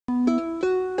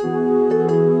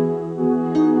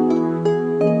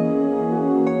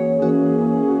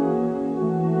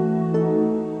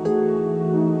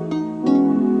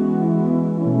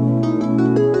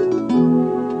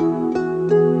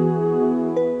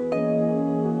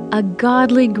A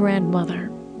godly grandmother.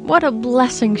 What a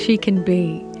blessing she can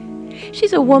be.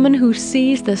 She's a woman who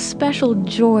sees the special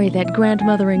joy that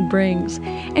grandmothering brings,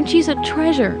 and she's a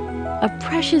treasure, a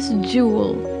precious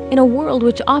jewel, in a world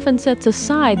which often sets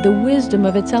aside the wisdom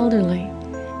of its elderly.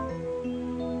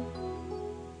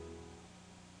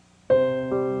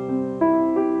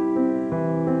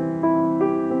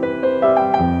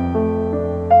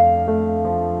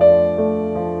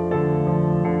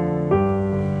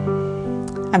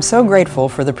 I'm so grateful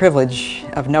for the privilege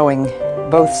of knowing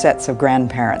both sets of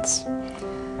grandparents.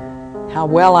 How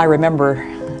well I remember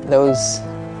those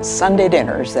Sunday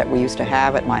dinners that we used to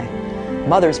have at my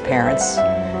mother's parents'.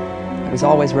 It was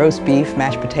always roast beef,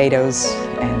 mashed potatoes,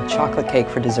 and chocolate cake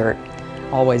for dessert,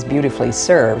 always beautifully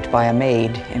served by a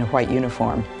maid in a white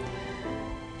uniform.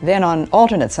 Then on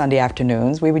alternate Sunday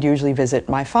afternoons, we would usually visit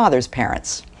my father's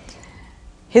parents.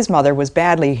 His mother was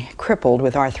badly crippled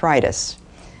with arthritis,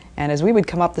 and as we would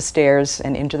come up the stairs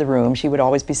and into the room, she would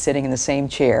always be sitting in the same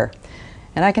chair.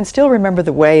 And I can still remember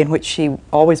the way in which she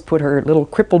always put her little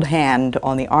crippled hand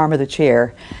on the arm of the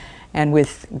chair, and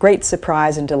with great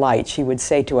surprise and delight, she would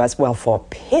say to us, "Well, for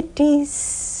pity's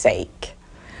sake."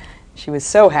 She was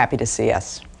so happy to see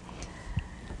us.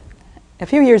 A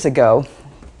few years ago,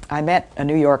 I met a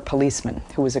New York policeman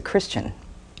who was a Christian.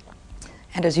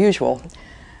 And as usual,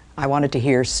 I wanted to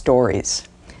hear stories.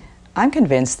 I'm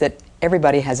convinced that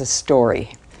everybody has a story,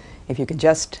 if you can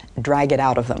just drag it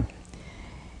out of them.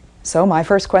 So my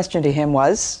first question to him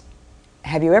was,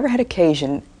 have you ever had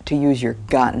occasion to use your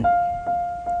gun?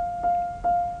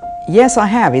 Yes, I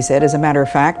have, he said. As a matter of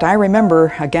fact, I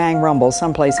remember a gang rumble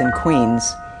someplace in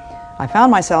Queens. I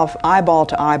found myself eyeball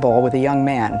to eyeball with a young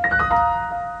man.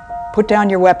 "Put down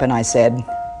your weapon," I said.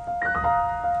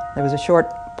 There was a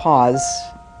short pause.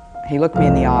 He looked me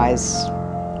in the eyes.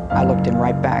 I looked him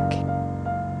right back.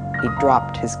 He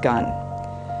dropped his gun.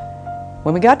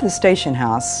 When we got to the station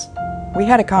house, we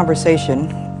had a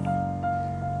conversation,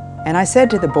 and I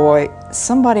said to the boy,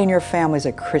 "Somebody in your family's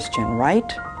a Christian,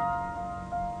 right?"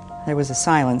 There was a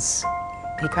silence.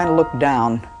 He kind of looked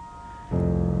down,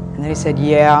 and then he said,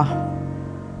 "Yeah,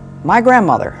 my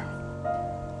grandmother.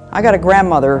 I got a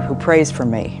grandmother who prays for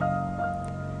me."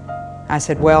 I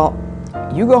said, "Well,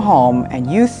 you go home and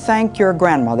you thank your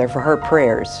grandmother for her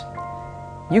prayers.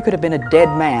 You could have been a dead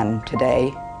man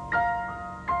today."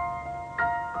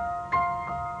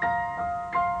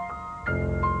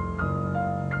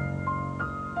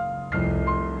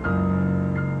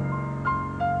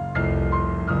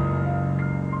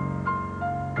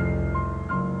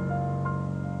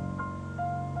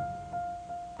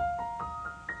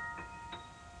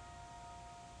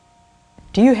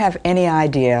 Do you have any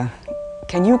idea,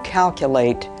 can you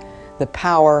calculate the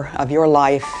power of your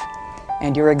life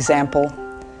and your example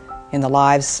in the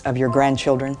lives of your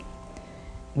grandchildren?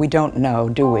 We don't know,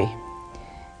 do we?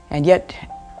 And yet,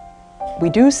 we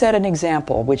do set an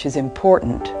example which is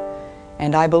important,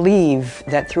 and I believe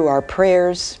that through our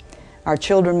prayers, our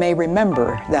children may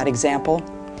remember that example,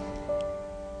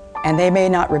 and they may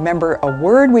not remember a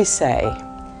word we say,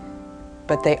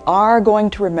 but they are going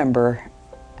to remember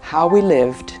how we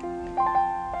lived,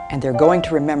 and they're going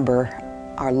to remember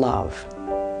our love.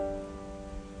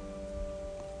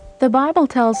 The Bible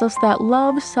tells us that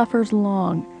love suffers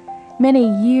long. Many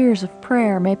years of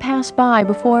prayer may pass by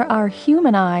before our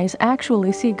human eyes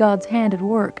actually see God's hand at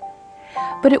work.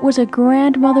 But it was a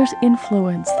grandmother's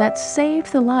influence that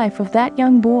saved the life of that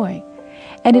young boy,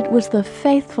 and it was the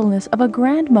faithfulness of a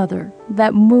grandmother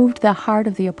that moved the heart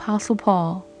of the Apostle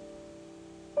Paul.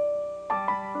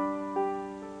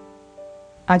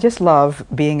 I just love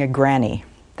being a granny.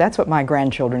 That's what my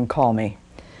grandchildren call me.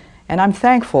 And I'm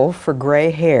thankful for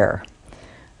gray hair.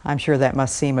 I'm sure that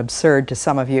must seem absurd to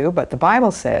some of you, but the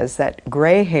Bible says that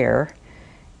gray hair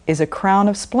is a crown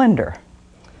of splendor.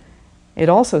 It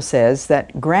also says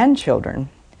that grandchildren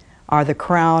are the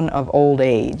crown of old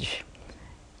age.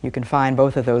 You can find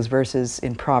both of those verses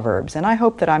in Proverbs. And I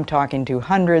hope that I'm talking to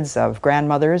hundreds of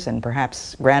grandmothers and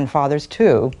perhaps grandfathers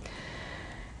too.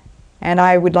 And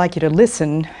I would like you to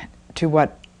listen to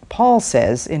what Paul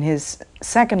says in his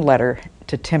second letter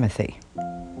to Timothy.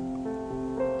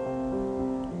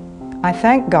 "I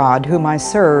thank God, whom I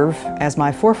serve, as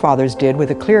my forefathers did,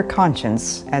 with a clear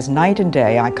conscience, as night and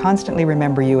day I constantly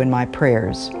remember you in my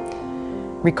prayers.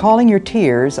 Recalling your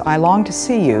tears, I long to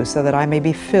see you so that I may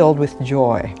be filled with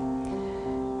joy.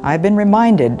 I have been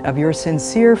reminded of your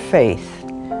sincere faith,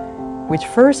 which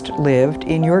first lived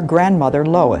in your grandmother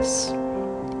Lois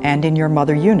and in your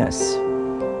mother Eunice,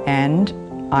 and,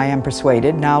 I am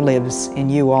persuaded, now lives in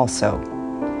you also.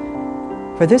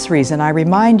 For this reason, I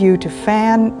remind you to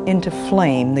fan into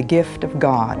flame the gift of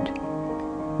God,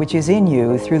 which is in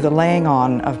you through the laying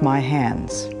on of my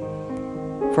hands.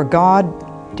 For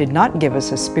God did not give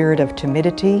us a spirit of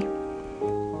timidity,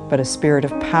 but a spirit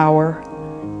of power,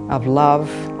 of love,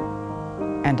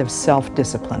 and of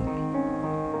self-discipline.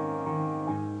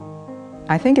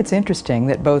 I think it's interesting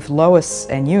that both Lois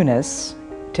and Eunice,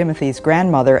 Timothy's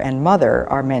grandmother and mother,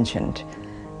 are mentioned,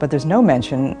 but there's no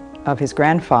mention of his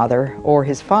grandfather or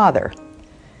his father.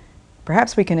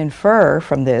 Perhaps we can infer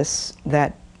from this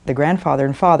that the grandfather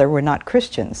and father were not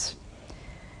Christians.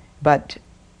 But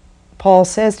Paul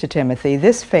says to Timothy,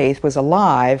 this faith was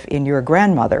alive in your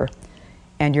grandmother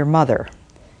and your mother,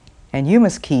 and you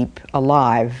must keep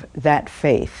alive that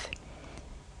faith.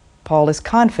 Paul is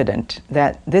confident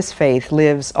that this faith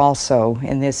lives also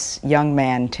in this young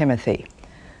man, Timothy,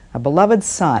 a beloved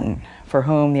son for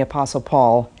whom the Apostle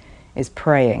Paul is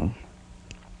praying.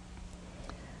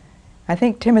 I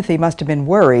think Timothy must have been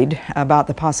worried about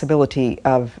the possibility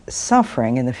of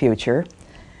suffering in the future,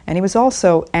 and he was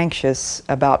also anxious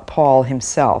about Paul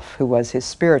himself, who was his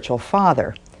spiritual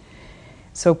father.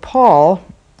 So Paul,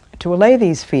 to allay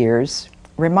these fears,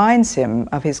 reminds him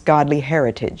of his godly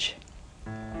heritage.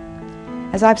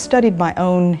 As I've studied my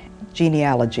own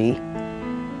genealogy,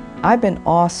 I've been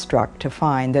awestruck to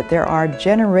find that there are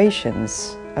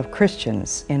generations of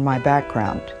Christians in my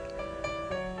background.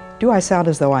 Do I sound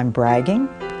as though I'm bragging?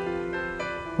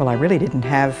 Well, I really didn't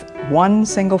have one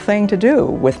single thing to do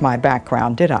with my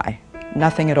background, did I?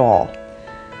 Nothing at all.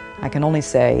 I can only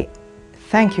say,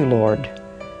 thank you, Lord.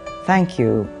 Thank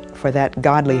you for that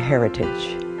godly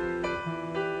heritage.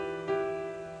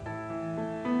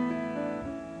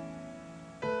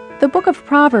 The book of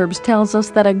Proverbs tells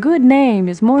us that a good name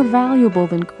is more valuable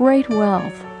than great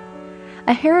wealth.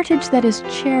 A heritage that is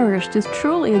cherished is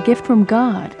truly a gift from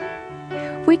God.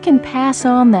 We can pass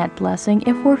on that blessing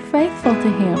if we're faithful to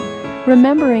Him,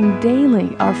 remembering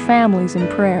daily our families in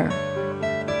prayer.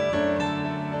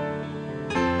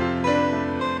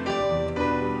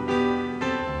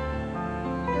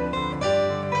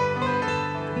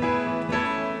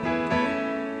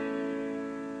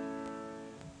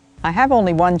 I have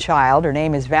only one child. Her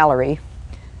name is Valerie,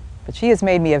 but she has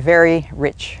made me a very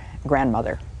rich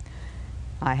grandmother.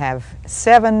 I have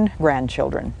 7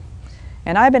 grandchildren,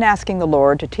 and I've been asking the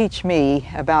Lord to teach me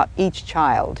about each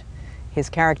child, his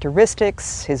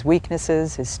characteristics, his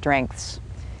weaknesses, his strengths,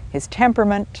 his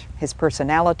temperament, his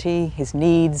personality, his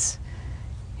needs,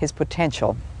 his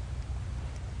potential.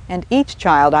 And each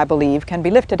child, I believe, can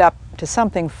be lifted up to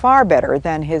something far better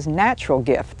than his natural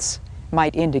gifts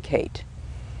might indicate.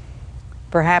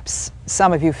 Perhaps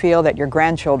some of you feel that your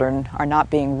grandchildren are not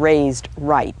being raised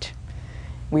right.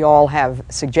 We all have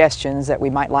suggestions that we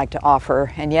might like to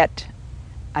offer, and yet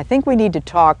I think we need to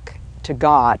talk to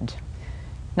God.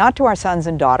 Not to our sons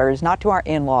and daughters, not to our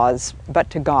in-laws, but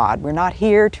to God. We're not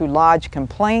here to lodge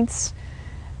complaints,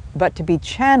 but to be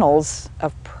channels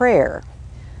of prayer.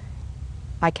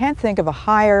 I can't think of a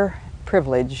higher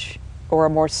privilege or a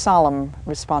more solemn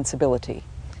responsibility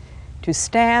to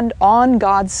stand on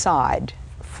God's side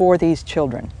for these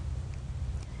children.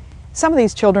 Some of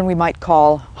these children we might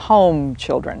call home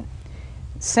children,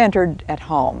 centered at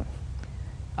home.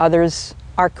 Others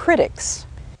are critics.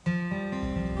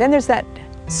 Then there's that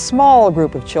small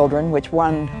group of children, which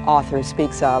one author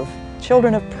speaks of,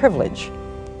 children of privilege,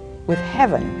 with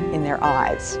heaven in their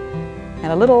eyes, and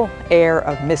a little air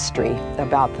of mystery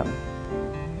about them.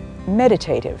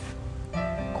 Meditative,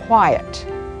 quiet,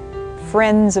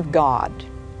 friends of God.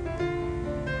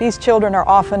 These children are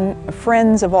often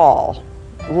friends of all,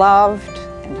 loved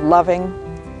and loving,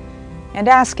 and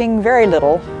asking very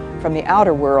little from the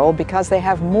outer world because they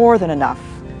have more than enough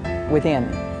within.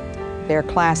 They are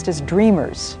classed as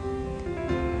dreamers.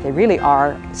 They really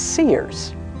are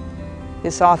seers.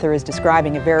 This author is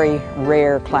describing a very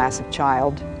rare class of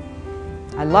child.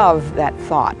 I love that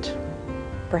thought.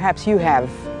 Perhaps you have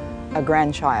a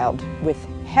grandchild with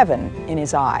heaven in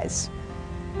his eyes.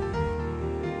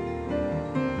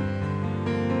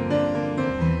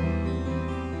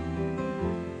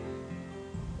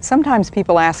 Sometimes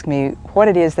people ask me what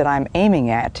it is that I'm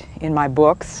aiming at in my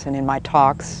books and in my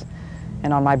talks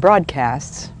and on my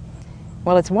broadcasts.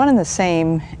 Well, it's one and the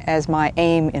same as my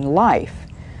aim in life,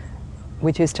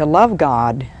 which is to love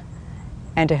God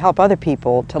and to help other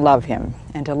people to love Him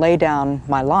and to lay down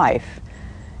my life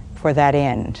for that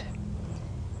end.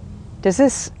 Does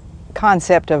this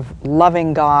concept of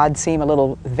loving God seem a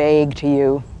little vague to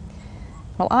you?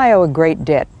 Well, I owe a great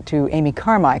debt to Amy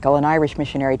Carmichael, an Irish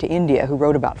missionary to India, who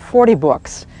wrote about 40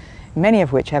 books, many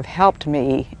of which have helped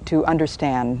me to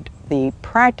understand the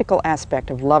practical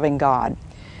aspect of loving God.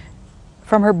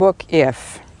 From her book,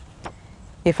 If,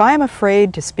 If I am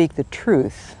afraid to speak the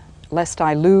truth, lest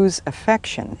I lose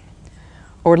affection,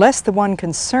 or lest the one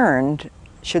concerned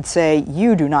should say,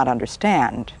 "You do not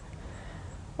understand,"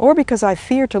 or because I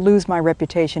fear to lose my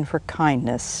reputation for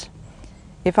kindness,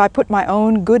 if I put my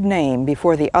own good name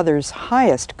before the other's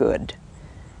highest good,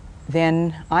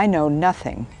 then I know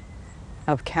nothing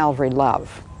of Calvary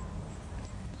love.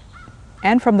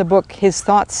 And from the book His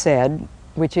Thoughts Said,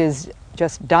 which is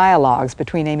just dialogues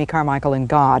between Amy Carmichael and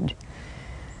God,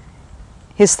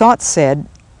 His Thoughts said,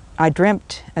 "I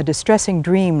dreamt a distressing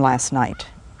dream last night.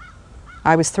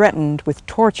 I was threatened with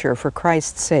torture for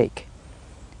Christ's sake,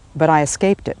 but I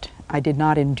escaped it. I did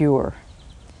not endure."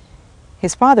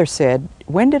 His father said,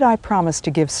 "When did I promise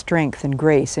to give strength and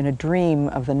grace in a dream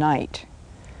of the night?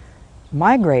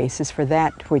 My grace is for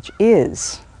that which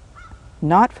is,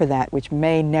 not for that which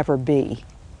may never be."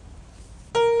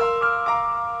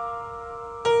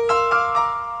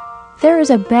 There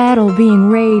is a battle being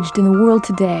waged in the world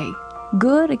today,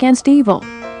 good against evil,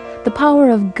 the power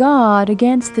of God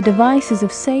against the devices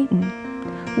of Satan.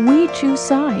 We choose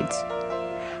sides.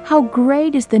 How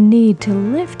great is the need to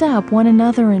lift up one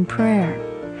another in prayer.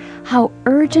 How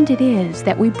urgent it is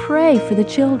that we pray for the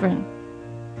children.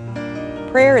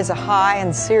 Prayer is a high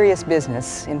and serious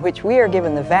business in which we are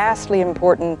given the vastly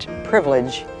important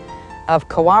privilege of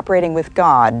cooperating with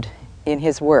God in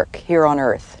His work here on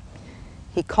earth.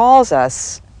 He calls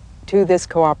us to this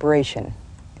cooperation.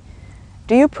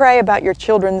 Do you pray about your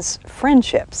children's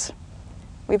friendships?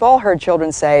 We've all heard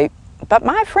children say, "But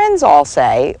my friends all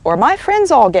say," or "My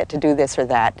friends all get to do this or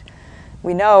that."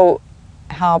 We know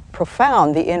how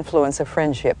profound the influence of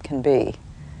friendship can be.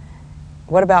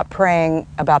 What about praying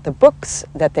about the books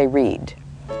that they read?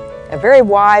 A very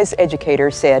wise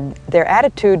educator said, "Their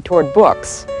attitude toward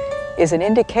books is an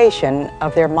indication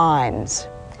of their minds.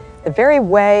 The very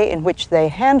way in which they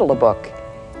handle a book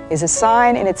is a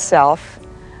sign in itself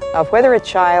of whether a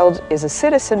child is a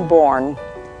citizen born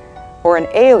or an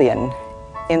alien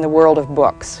in the world of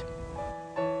books."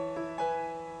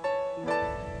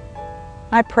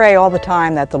 I pray all the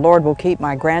time that the Lord will keep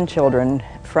my grandchildren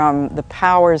from the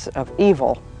powers of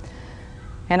evil.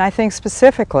 And I think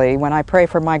specifically when I pray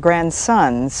for my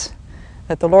grandsons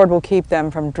that the Lord will keep them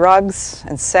from drugs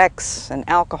and sex and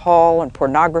alcohol and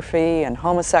pornography and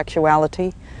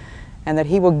homosexuality, and that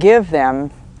He will give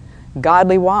them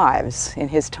godly wives in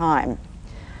His time.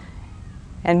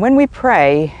 And when we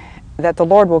pray that the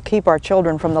Lord will keep our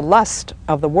children from the lust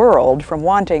of the world, from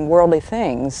wanting worldly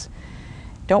things,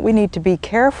 don't we need to be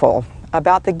careful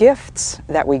about the gifts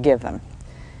that we give them?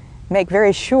 Make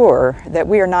very sure that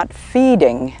we are not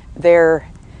feeding their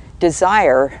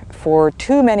desire for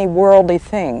too many worldly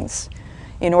things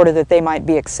in order that they might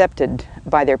be accepted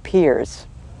by their peers.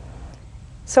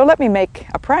 So let me make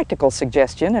a practical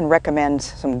suggestion and recommend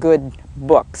some good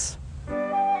books.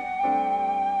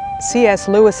 C.S.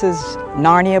 Lewis's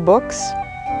Narnia books,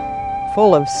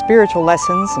 full of spiritual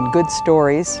lessons and good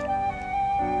stories.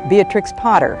 Beatrix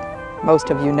Potter. Most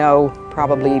of you know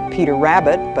probably Peter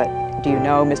Rabbit, but do you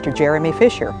know Mr. Jeremy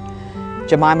Fisher?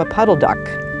 Jemima Puddle Duck,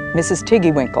 Mrs.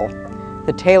 Tiggywinkle,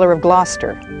 The Tailor of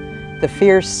Gloucester, The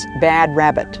Fierce Bad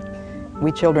Rabbit.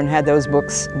 We children had those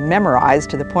books memorized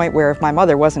to the point where if my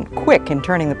mother wasn't quick in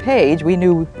turning the page, we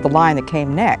knew the line that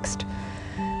came next.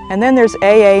 And then there's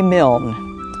A.A. Milne,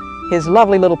 his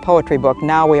lovely little poetry book,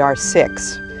 Now We Are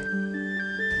Six.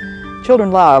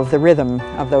 Children love the rhythm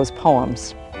of those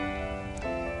poems.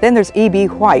 Then there's E.B.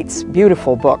 White's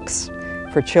beautiful books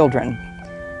for children,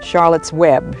 Charlotte's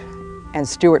Web and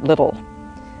Stuart Little.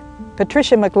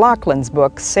 Patricia McLaughlin's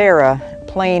book, Sarah,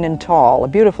 Plain and Tall, a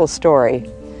beautiful story.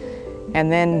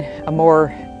 And then a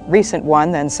more recent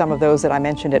one than some of those that I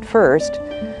mentioned at first,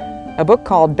 a book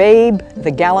called Babe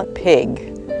the Gallant Pig,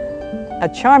 a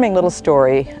charming little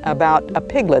story about a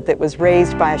piglet that was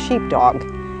raised by a sheepdog,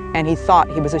 and he thought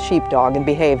he was a sheepdog and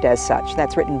behaved as such.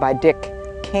 That's written by Dick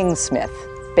Kingsmith,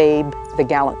 Babe the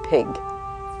Gallant Pig.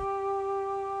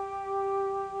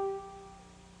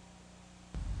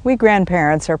 We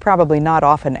grandparents are probably not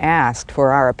often asked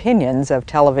for our opinions of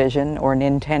television or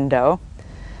Nintendo.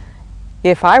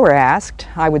 If I were asked,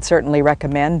 I would certainly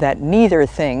recommend that neither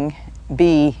thing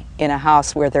be in a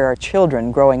house where there are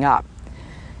children growing up.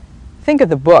 Think of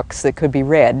the books that could be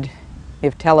read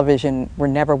if television were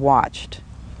never watched.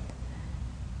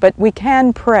 But we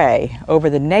can pray over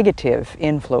the negative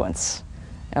influence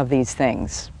of these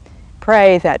things.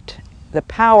 Pray that the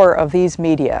power of these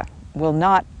media will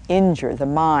not injure the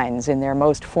minds in their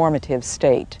most formative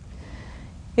state.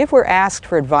 If we're asked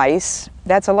for advice,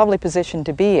 that's a lovely position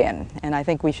to be in, and I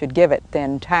think we should give it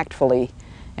then tactfully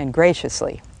and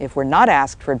graciously. If we're not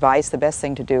asked for advice, the best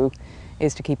thing to do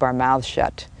is to keep our mouths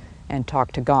shut and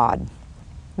talk to God.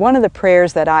 One of the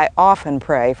prayers that I often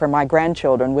pray for my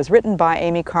grandchildren was written by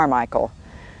Amy Carmichael,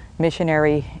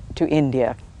 missionary to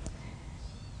India.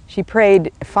 She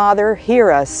prayed, "Father,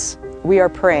 hear us, we are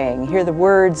praying. Hear the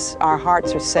words our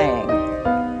hearts are saying.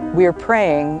 We are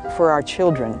praying for our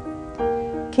children.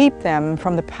 Keep them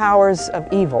from the powers of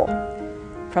evil,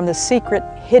 from the secret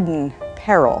hidden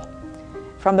peril,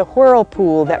 from the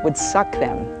whirlpool that would suck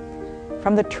them,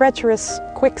 from the treacherous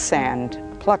quicksand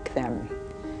pluck them,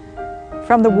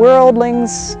 from the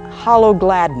worldling's hollow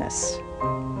gladness,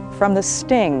 from the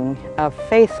sting of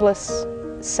faithless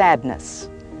sadness.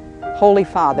 Holy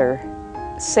Father,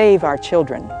 save our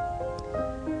children.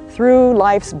 Through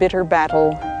life's bitter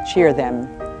battle, cheer them.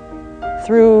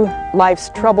 Through life's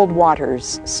troubled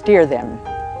waters, steer them.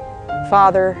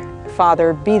 Father,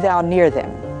 Father, be thou near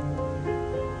them.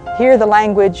 Hear the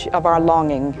language of our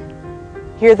longing.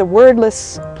 Hear the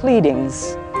wordless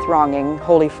pleadings thronging,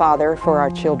 Holy Father, for our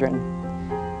children.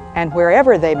 And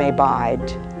wherever they may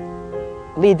bide,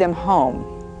 lead them home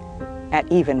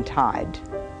at eventide."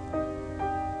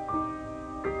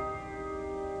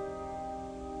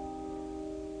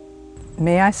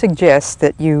 May I suggest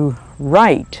that you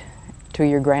write to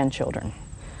your grandchildren?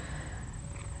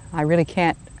 I really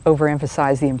can't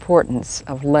overemphasize the importance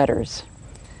of letters.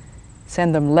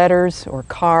 Send them letters or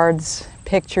cards,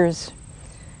 pictures.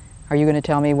 Are you going to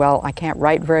tell me, well, I can't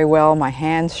write very well, my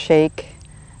hands shake,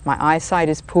 my eyesight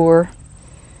is poor?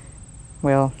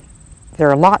 Well,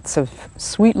 there are lots of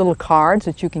sweet little cards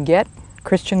that you can get,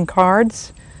 Christian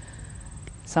cards,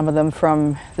 some of them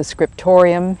from the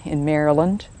Scriptorium in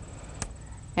Maryland.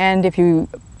 And if you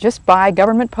just buy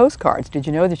government postcards, did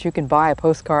you know that you can buy a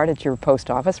postcard at your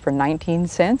post office for 19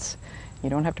 cents? You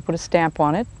don't have to put a stamp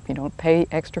on it. You don't pay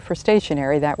extra for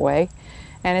stationery that way.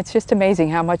 And it's just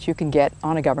amazing how much you can get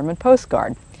on a government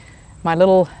postcard. My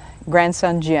little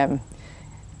grandson Jim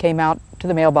came out to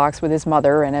the mailbox with his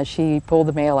mother, and as she pulled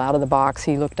the mail out of the box,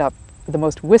 he looked up with the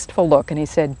most wistful look and he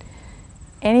said,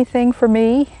 "Anything for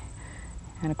me?"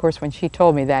 And of course, when she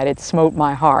told me that, it smote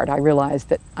my heart. I realized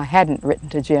that I hadn't written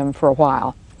to Jim for a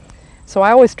while. So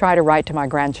I always try to write to my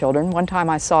grandchildren. One time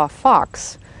I saw a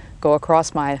fox go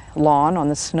across my lawn on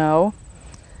the snow.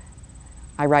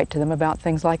 I write to them about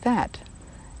things like that.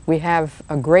 We have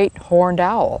a great horned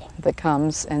owl that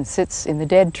comes and sits in the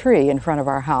dead tree in front of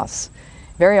our house,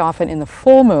 very often in the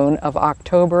full moon of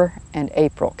October and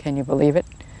April. Can you believe it?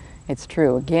 It's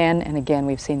true. Again and again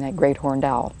we've seen that great horned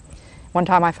owl. One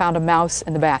time I found a mouse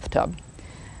in the bathtub.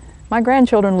 My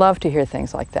grandchildren love to hear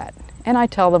things like that, and I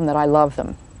tell them that I love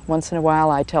them. Once in a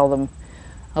while I tell them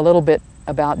a little bit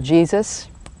about Jesus,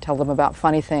 tell them about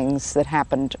funny things that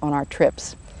happened on our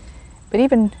trips. But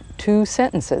even 2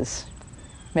 sentences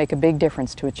make a big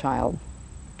difference to a child.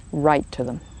 Write to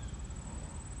them.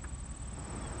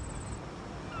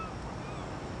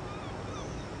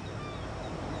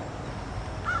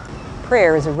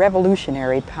 Prayer is a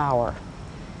revolutionary power.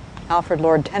 Alfred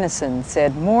Lord Tennyson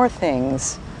said, "More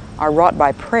things are wrought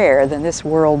by prayer than this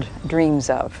world dreams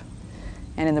of."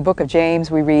 And in the book of James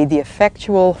we read, "The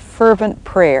effectual, fervent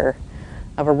prayer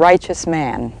of a righteous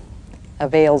man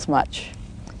avails much."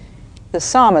 The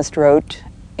psalmist wrote,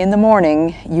 "In the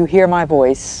morning you hear my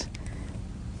voice.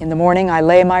 In the morning I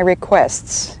lay my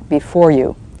requests before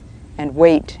you and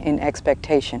wait in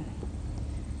expectation."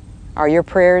 Are your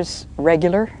prayers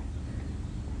regular,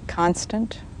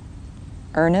 constant,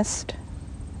 earnest,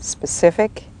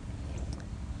 specific?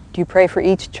 Do you pray for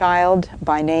each child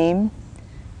by name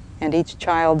and each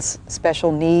child's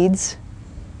special needs?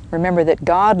 Remember that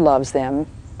God loves them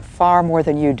far more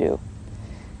than you do.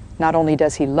 Not only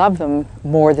does He love them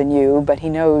more than you, but He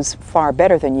knows far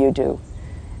better than you do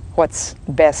what's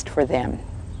best for them.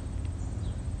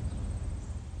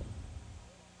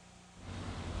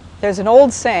 There's an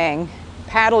old saying,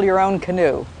 paddle your own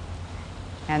canoe.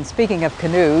 And speaking of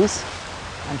canoes,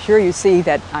 I'm sure you see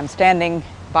that I'm standing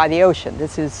by the ocean.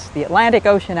 This is the Atlantic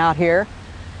Ocean out here.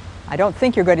 I don't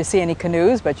think you're going to see any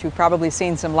canoes, but you've probably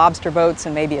seen some lobster boats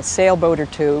and maybe a sailboat or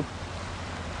two.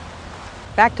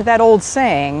 Back to that old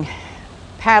saying,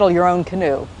 paddle your own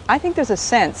canoe. I think there's a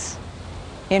sense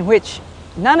in which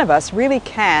none of us really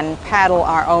can paddle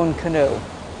our own canoe.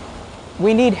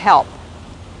 We need help.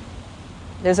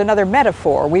 There's another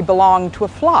metaphor. We belong to a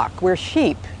flock. We're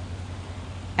sheep.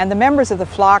 And the members of the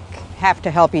flock have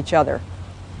to help each other.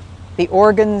 The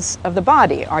organs of the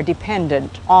body are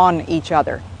dependent on each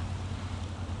other.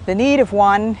 The need of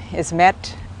one is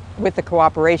met with the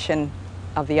cooperation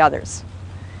of the others.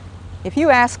 If you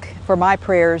ask for my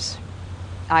prayers,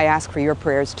 I ask for your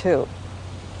prayers too.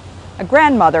 A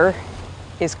grandmother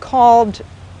is called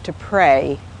to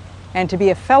pray and to be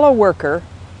a fellow worker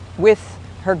with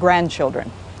her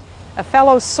grandchildren, a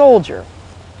fellow soldier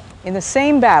in the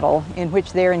same battle in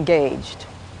which they're engaged.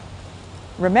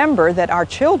 Remember that our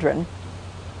children,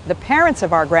 the parents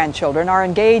of our grandchildren, are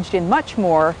engaged in much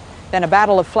more than a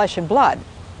battle of flesh and blood.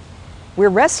 We're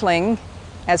wrestling,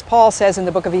 as Paul says in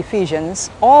the book of Ephesians,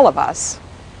 all of us,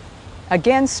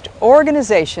 against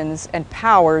organizations and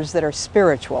powers that are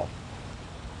spiritual.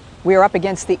 We are up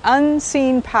against the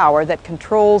unseen power that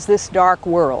controls this dark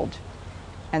world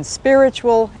and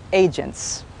spiritual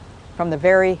agents from the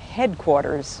very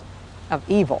headquarters of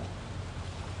evil.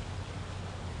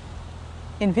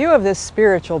 In view of this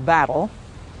spiritual battle,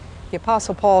 the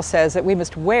Apostle Paul says that we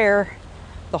must wear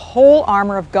the whole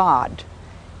armor of God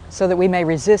so that we may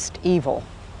resist evil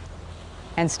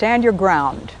and stand your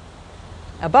ground.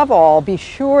 Above all, be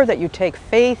sure that you take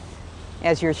faith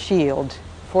as your shield,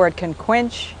 for it can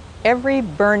quench every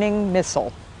burning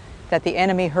missile that the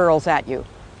enemy hurls at you.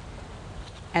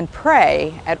 And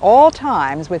pray at all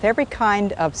times with every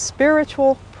kind of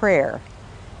spiritual prayer,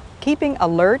 keeping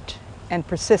alert and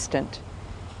persistent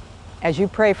as you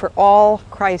pray for all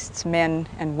Christ's men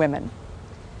and women.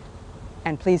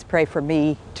 And please pray for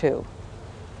me too.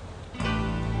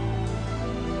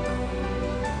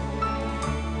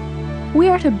 We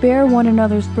are to bear one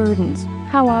another's burdens.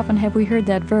 How often have we heard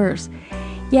that verse?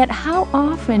 Yet how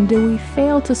often do we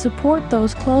fail to support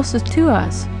those closest to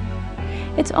us?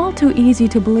 It's all too easy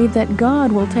to believe that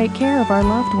God will take care of our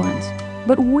loved ones,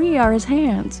 but we are His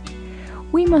hands.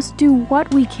 We must do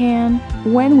what we can,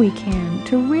 when we can,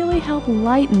 to really help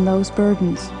lighten those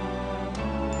burdens.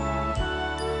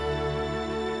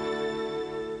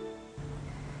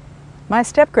 My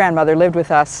step-grandmother lived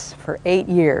with us for 8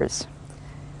 years.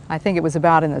 I think it was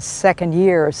about in the second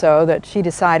year or so that she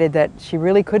decided that she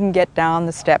really couldn't get down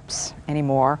the steps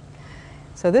anymore.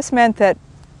 So this meant that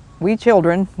we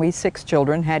 6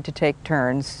 children, had to take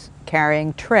turns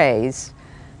carrying trays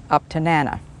up to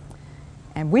Nana.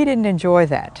 And we didn't enjoy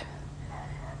that.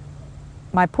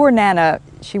 My poor Nana,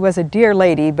 she was a dear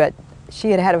lady, but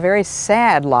she had had a very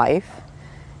sad life,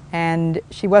 and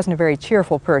she wasn't a very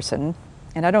cheerful person,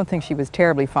 and I don't think she was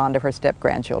terribly fond of her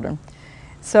step-grandchildren.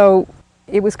 So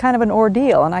it was kind of an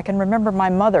ordeal, and I can remember my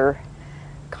mother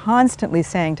constantly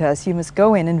saying to us, "You must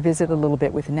go in and visit a little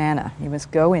bit with Nana. You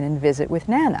must go in and visit with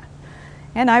Nana."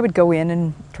 And I would go in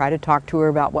and try to talk to her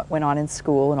about what went on in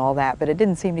school and all that, but it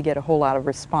didn't seem to get a whole lot of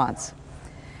response.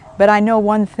 But I know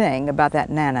one thing about that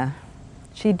Nana.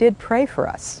 She did pray for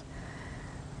us.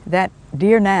 That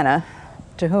dear Nana,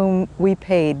 to whom we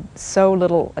paid so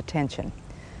little attention.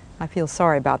 I feel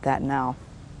sorry about that now.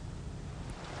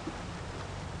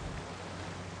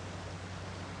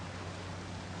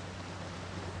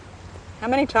 How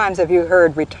many times have you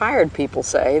heard retired people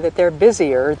say that they're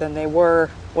busier than they were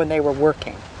when they were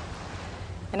working?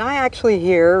 And I actually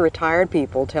hear retired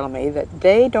people tell me that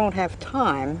they don't have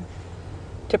time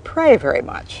to pray very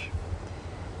much.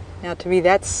 Now, to me,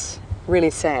 that's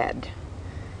really sad.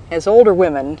 As older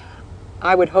women,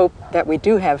 I would hope that we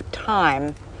do have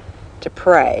time to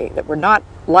pray, that we're not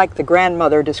like the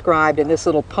grandmother described in this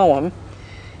little poem.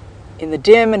 In the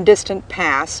dim and distant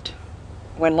past,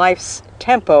 when life's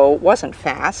tempo wasn't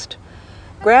fast,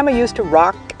 Grandma used to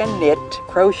rock and knit,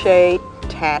 crochet,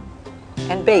 tat,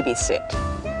 and babysit.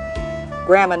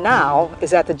 Grandma now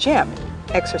is at the gym,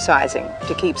 exercising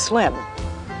to keep slim.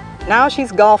 Now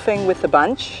she's golfing with the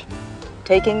bunch,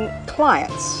 taking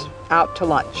clients out to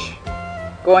lunch,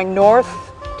 going north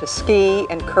to ski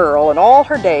and curl, and all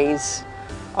her days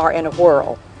are in a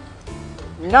whirl.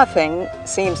 Nothing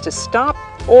seems to stop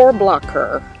or block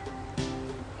her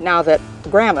now that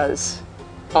Grandma's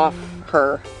off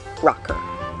her rocker.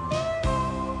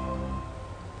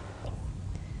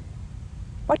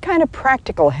 What kind of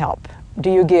practical help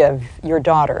do you give your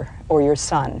daughter or your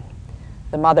son,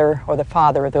 the mother or the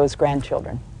father of those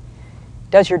grandchildren?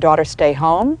 Does your daughter stay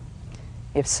home?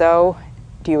 If so,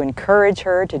 do you encourage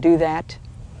her to do that?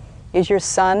 Is your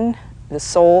son the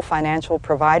sole financial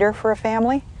provider for a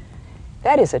family?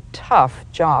 That is a tough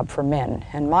job for men,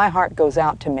 and my heart goes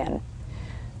out to men.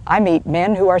 I meet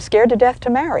men who are scared to death to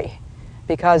marry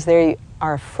because they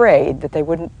are afraid that they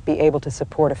wouldn't be able to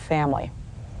support a family.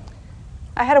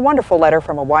 I had a wonderful letter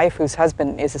from a wife whose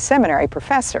husband is a seminary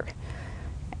professor.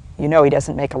 You know he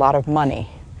doesn't make a lot of money.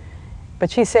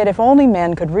 But she said if only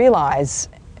men could realize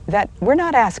that we're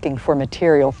not asking for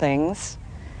material things.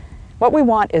 What we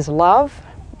want is love,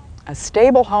 a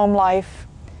stable home life,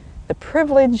 the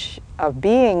privilege of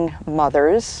being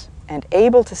mothers and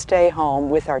able to stay home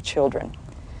with our children.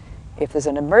 If there's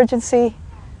an emergency,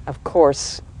 of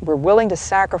course, we're willing to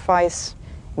sacrifice,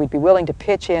 we'd be willing to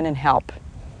pitch in and help.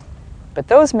 But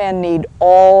those men need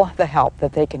all the help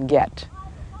that they can get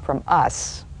from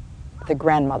us, the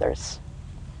grandmothers.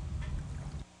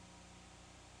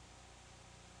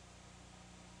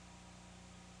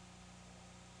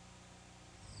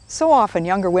 So often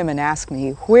younger women ask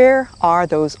me, where are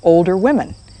those older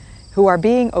women who are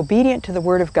being obedient to the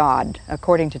Word of God,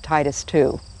 according to Titus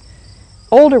 2?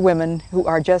 Older women who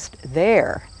are just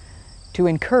there to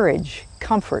encourage,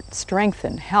 comfort,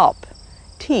 strengthen, help,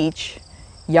 teach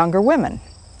younger women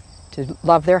to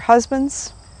love their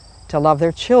husbands, to love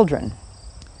their children.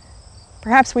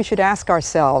 Perhaps we should ask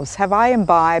ourselves, have I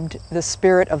imbibed the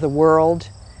spirit of the world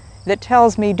that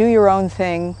tells me, do your own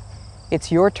thing,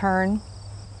 it's your turn?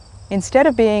 Instead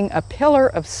of being a pillar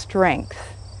of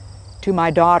strength to my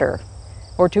daughter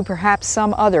or to perhaps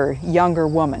some other younger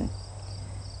woman,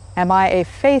 am I a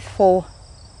faithful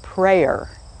prayer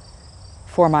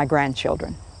for my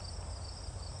grandchildren?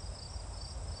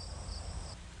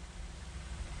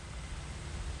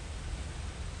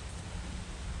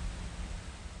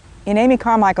 In Amy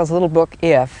Carmichael's little book,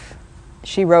 If,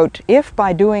 she wrote, if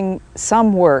by doing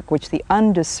some work which the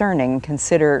undiscerning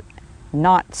consider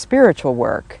not spiritual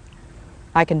work,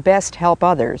 I can best help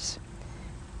others,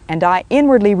 and I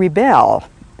inwardly rebel,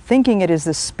 thinking it is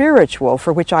the spiritual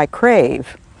for which I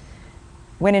crave,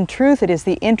 when in truth it is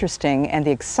the interesting and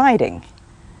the exciting,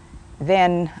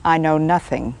 then I know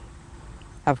nothing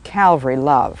of Calvary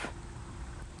love.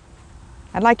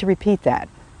 I'd like to repeat that.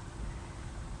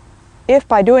 If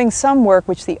by doing some work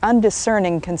which the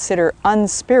undiscerning consider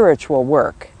unspiritual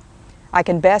work, I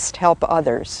can best help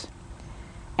others,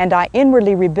 and I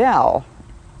inwardly rebel,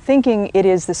 thinking it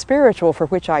is the spiritual for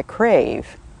which I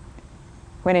crave,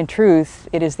 when in truth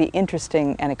it is the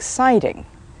interesting and exciting,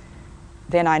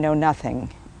 then I know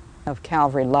nothing of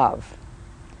Calvary love.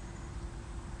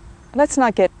 Let's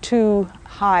not get too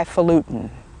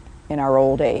highfalutin in our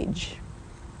old age.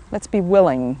 Let's be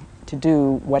willing to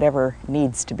do whatever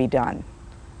needs to be done.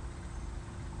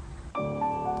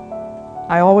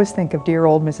 I always think of dear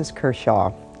old Mrs.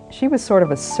 Kershaw. She was sort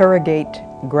of a surrogate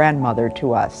grandmother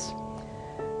to us.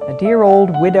 A dear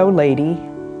old widow lady,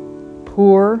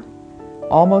 poor,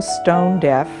 almost stone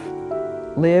deaf,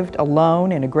 lived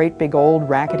alone in a great big old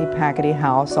rackety-packety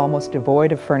house, almost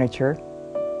devoid of furniture.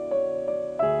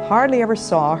 Hardly ever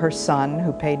saw her son,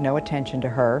 who paid no attention to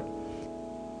her.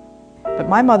 But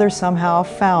my mother somehow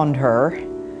found her,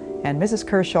 and Mrs.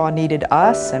 Kershaw needed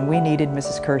us, and we needed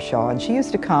Mrs. Kershaw, and she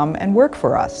used to come and work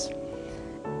for us.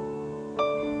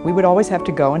 We would always have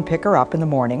to go and pick her up in the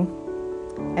morning,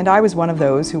 and I was one of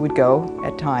those who would go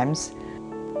at times.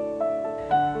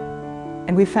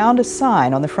 And we found a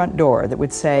sign on the front door that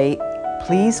would say,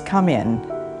 "Please come in,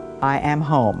 I am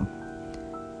home."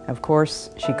 Of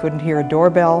course, she couldn't hear a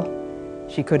doorbell,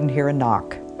 she couldn't hear a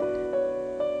knock.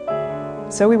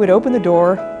 So we would open the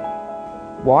door,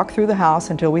 walk through the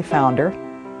house until we found her.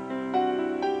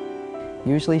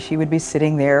 Usually she would be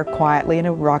sitting there quietly in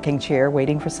a rocking chair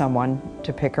waiting for someone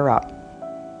to pick her up.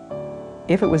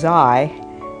 If it was I,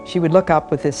 she would look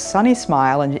up with this sunny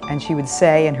smile and she would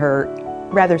say in her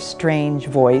rather strange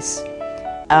voice,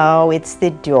 "Oh, it's the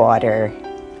daughter."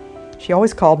 She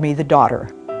always called me the daughter.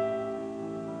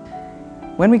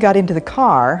 When we got into the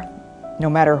car, no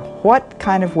matter what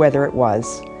kind of weather it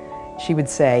was, she would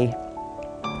say,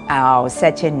 "Oh,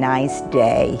 such a nice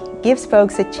day. Gives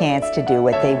folks a chance to do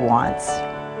what they want."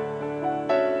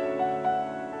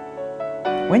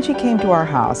 When she came to our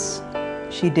house,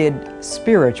 she did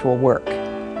spiritual work.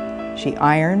 She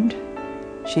ironed,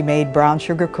 she made brown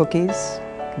sugar cookies,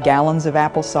 gallons of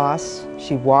applesauce,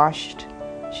 she washed,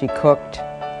 she cooked.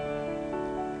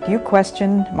 Do you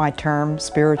question my term,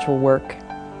 spiritual work?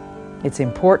 It's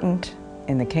important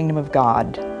in the kingdom of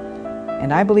God.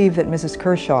 And I believe that Mrs.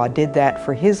 Kershaw did that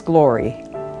for His glory,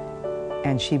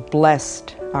 and she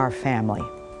blessed our family.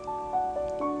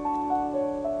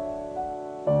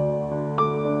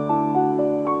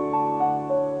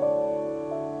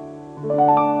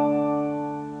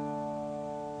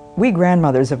 We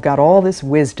grandmothers have got all this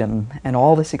wisdom and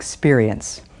all this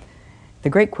experience. The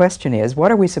great question is,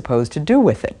 what are we supposed to do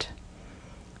with it?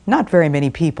 Not very many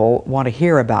people want to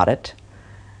hear about it,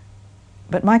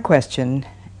 but my question,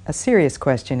 a serious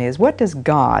question, is what does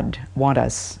God want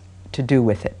us to do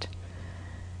with it?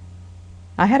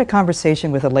 I had a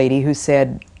conversation with a lady who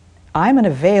said, "I'm an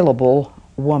available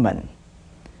woman."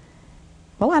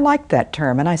 Well, I liked that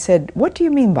term, and I said, "What do you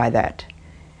mean by that?"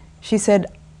 She said,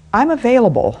 "I'm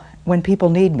available when people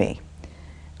need me.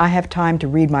 I have time to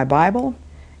read my Bible,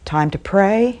 time to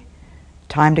pray,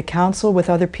 time to counsel with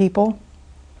other people."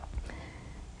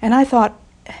 And I thought,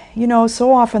 you know,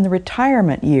 so often the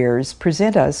retirement years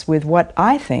present us with what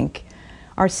I think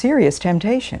are serious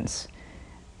temptations.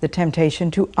 The temptation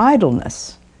to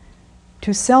idleness,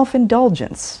 to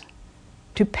self-indulgence,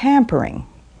 to pampering.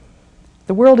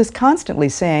 The world is constantly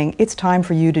saying it's time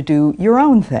for you to do your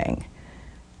own thing,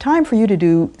 time for you to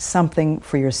do something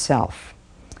for yourself.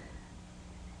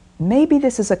 Maybe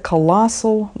this is a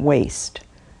colossal waste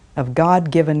of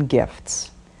God-given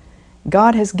gifts.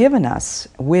 God has given us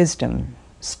wisdom,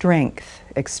 strength,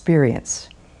 experience,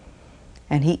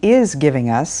 and He is giving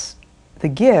us the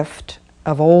gift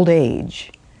of old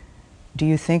age. Do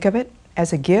you think of it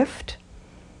as a gift?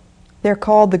 They're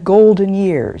called the golden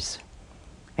years,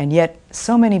 and yet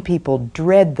so many people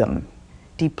dread them,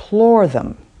 deplore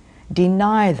them,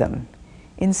 deny them,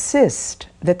 insist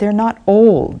that they're not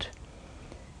old.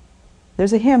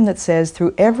 There's a hymn that says,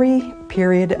 "Through every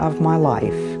period of my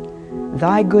life,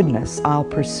 Thy goodness I'll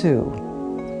pursue."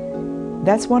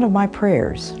 That's one of my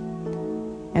prayers.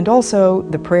 And also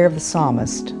the prayer of the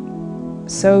psalmist,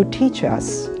 "So teach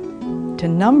us to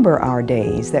number our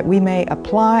days, that we may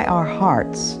apply our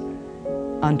hearts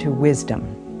unto wisdom."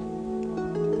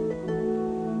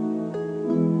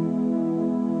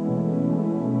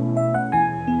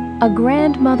 A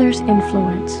grandmother's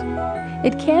influence.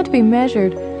 It can't be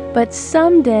measured, but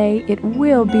someday it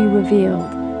will be revealed.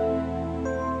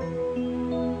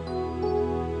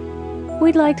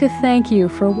 We'd like to thank you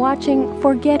for watching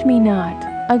Forget Me Not,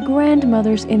 A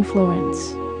Grandmother's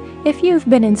Influence. If you've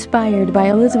been inspired by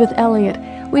Elisabeth Elliot,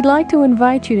 we'd like to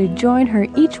invite you to join her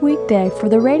each weekday for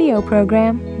the radio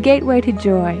program Gateway to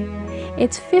Joy.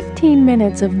 It's 15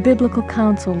 minutes of biblical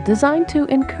counsel designed to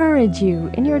encourage you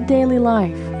in your daily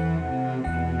life.